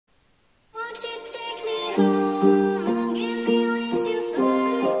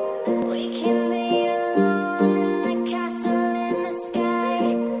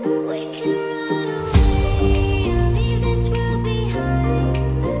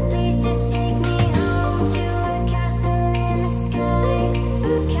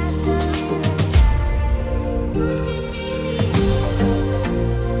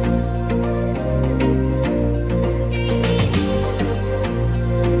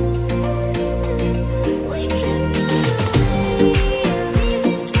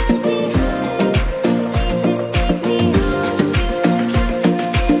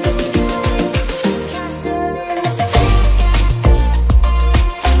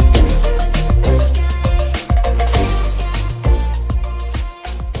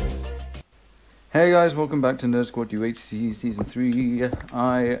Hi guys, welcome back to NerdSquad UHC Season 3.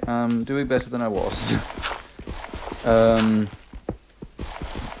 I am doing better than I was.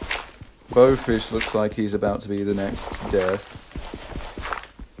 Bowfish looks like he's about to be the next death.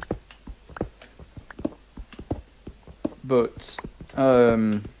 But,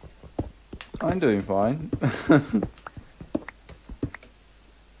 I'm doing fine.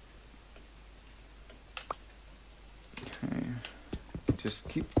 Okay. Just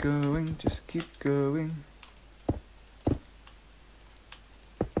keep going, just keep going.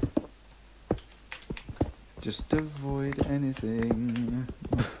 Just avoid anything.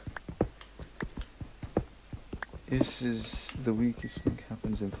 This is the weakest thing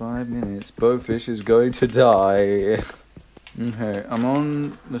happens in 5 minutes. Bowfish is going to die. Okay, I'm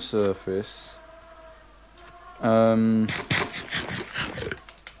on the surface. I'm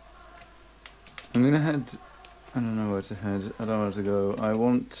gonna head. I don't know where to head. I don't know where to go. I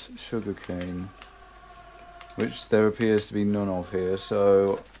want sugarcane, which there appears to be none of here,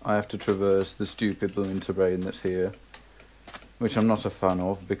 so I have to traverse the stupid blooming terrain that's here, which I'm not a fan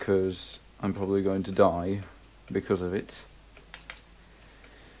of because I'm probably going to die because of it.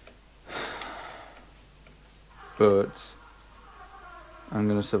 But I'm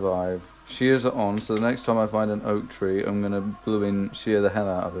gonna survive. Shears are on, so the next time I find an oak tree, I'm gonna blooming shear the hell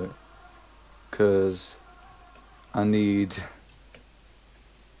out of it, cause I need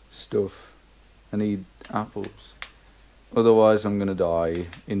stuff. I need apples. Otherwise I'm gonna die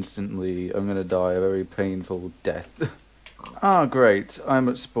instantly. I'm gonna die a very painful death. Ah, great. I'm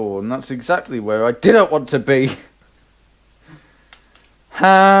at spawn. That's exactly where I didn't want to be. How?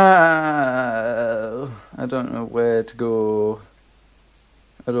 I don't know where to go.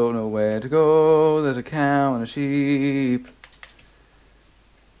 I don't know where to go. There's a cow and a sheep.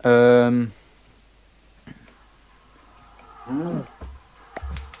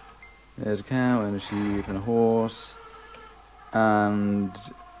 There's a cow and a sheep and a horse, and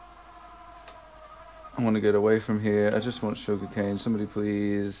I want to get away from here. I just want sugarcane. Somebody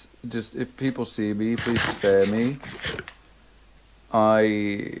please, just if people see me, please spare me.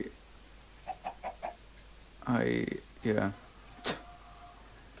 Yeah.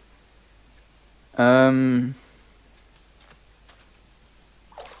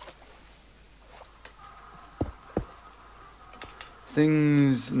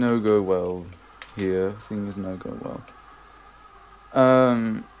 Things no go well here. Things no go well.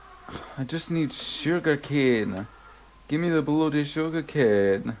 I just need sugarcane. Give me the bloody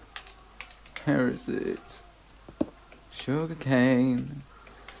sugarcane. Where is it? Sugarcane.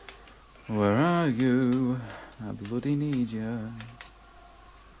 Where are you? I bloody need ya.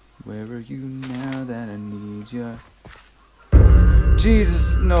 Where are you now that I need ya?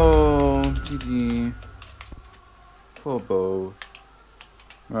 Jesus, no. GG. Poor bow.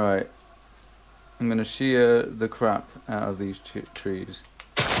 Right. I'm gonna shear the crap out of these trees.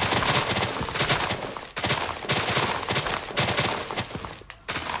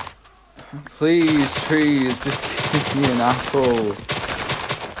 Please, trees, just give me an apple.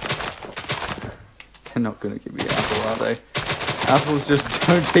 They're not gonna give me an apple, are they? Apples just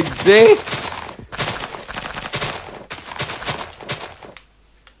don't exist!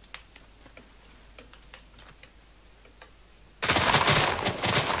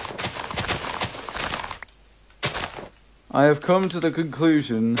 I have come to the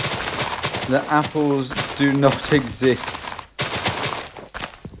conclusion that apples do not exist.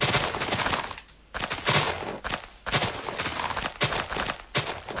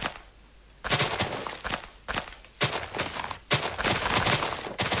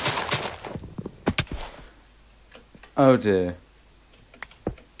 Oh dear.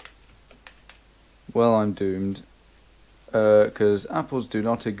 Well, I'm doomed. 'Cause apples do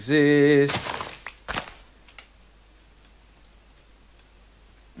not exist.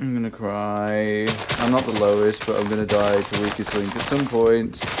 I'm gonna cry. I'm not the lowest, but I'm gonna die to weakest link at some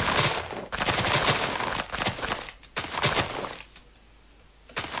point.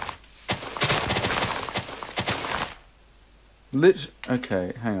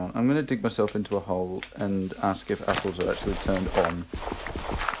 Okay, hang on. I'm gonna dig myself into a hole and ask if apples are actually turned on.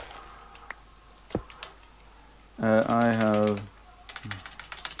 I have...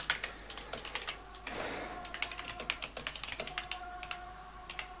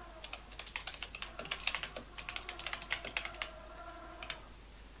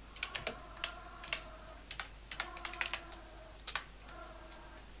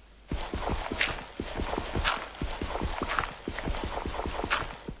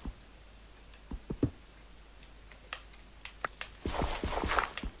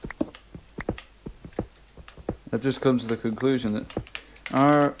 I've just come to the conclusion that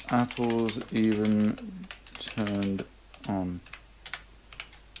Are apples even turned on?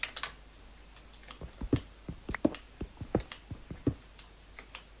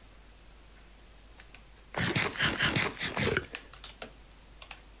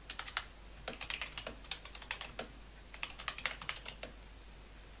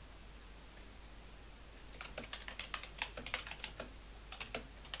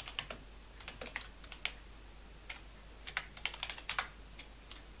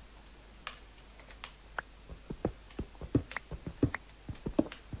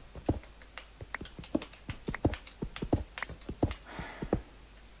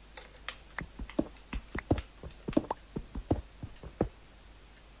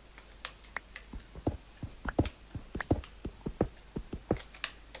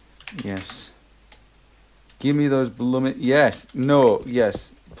 Yes. Give me those blooming... Yes. No.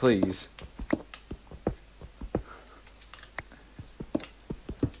 Yes. Please.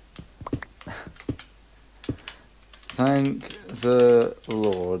 Thank the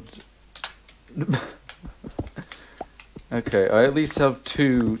Lord. Okay, I at least have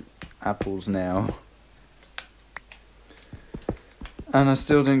 2 apples now. And I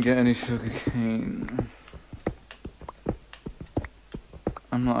still didn't get any sugarcane.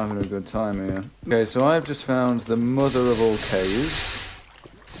 I'm not having a good time here. Okay, so I've just found the mother of all caves.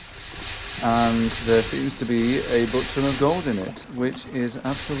 And there seems to be a butt ton of gold in it, which is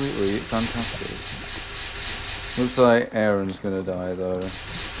absolutely fantastic. Looks like Aaron's gonna die though.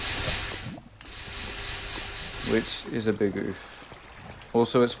 Which is a big oof.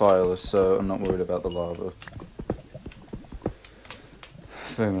 Also it's fireless, so I'm not worried about the lava.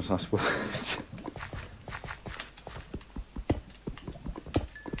 Famous last words.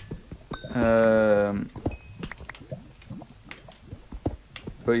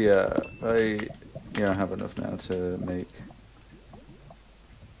 But yeah, I have enough now to make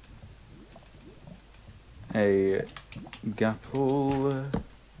a gapple,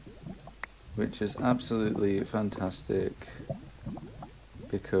 which is absolutely fantastic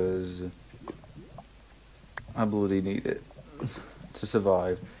because I bloody need it to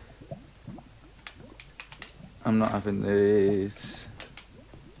survive. I'm not having this.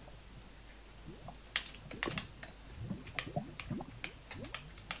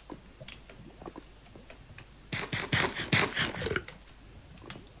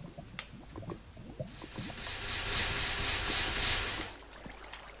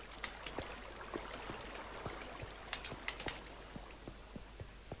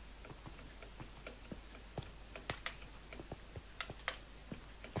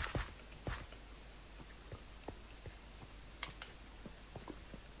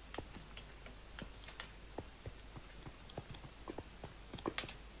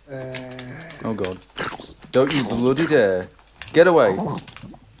 Oh god. Don't you bloody dare. Get away.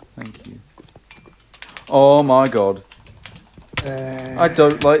 Thank you. Oh my god. I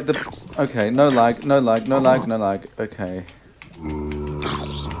don't like the... Okay, no lag, no lag, no lag, no lag. Okay.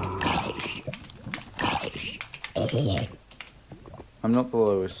 I'm not the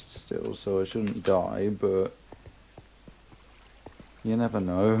lowest still, so I shouldn't die, but... You never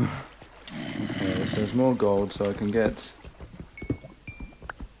know. Okay, so there's more gold, so I can get...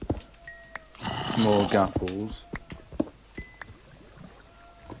 more gapples.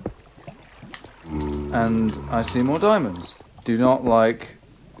 And I see more diamonds. Do not like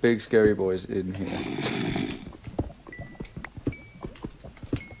big scary boys in here.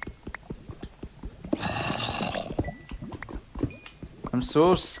 I'm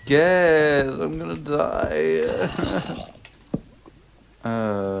so scared. I'm gonna die.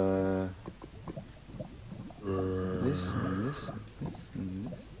 This and this and this and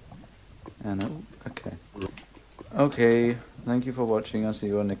this. And oh, okay. Okay. Thank you for watching. I'll see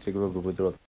you on next video with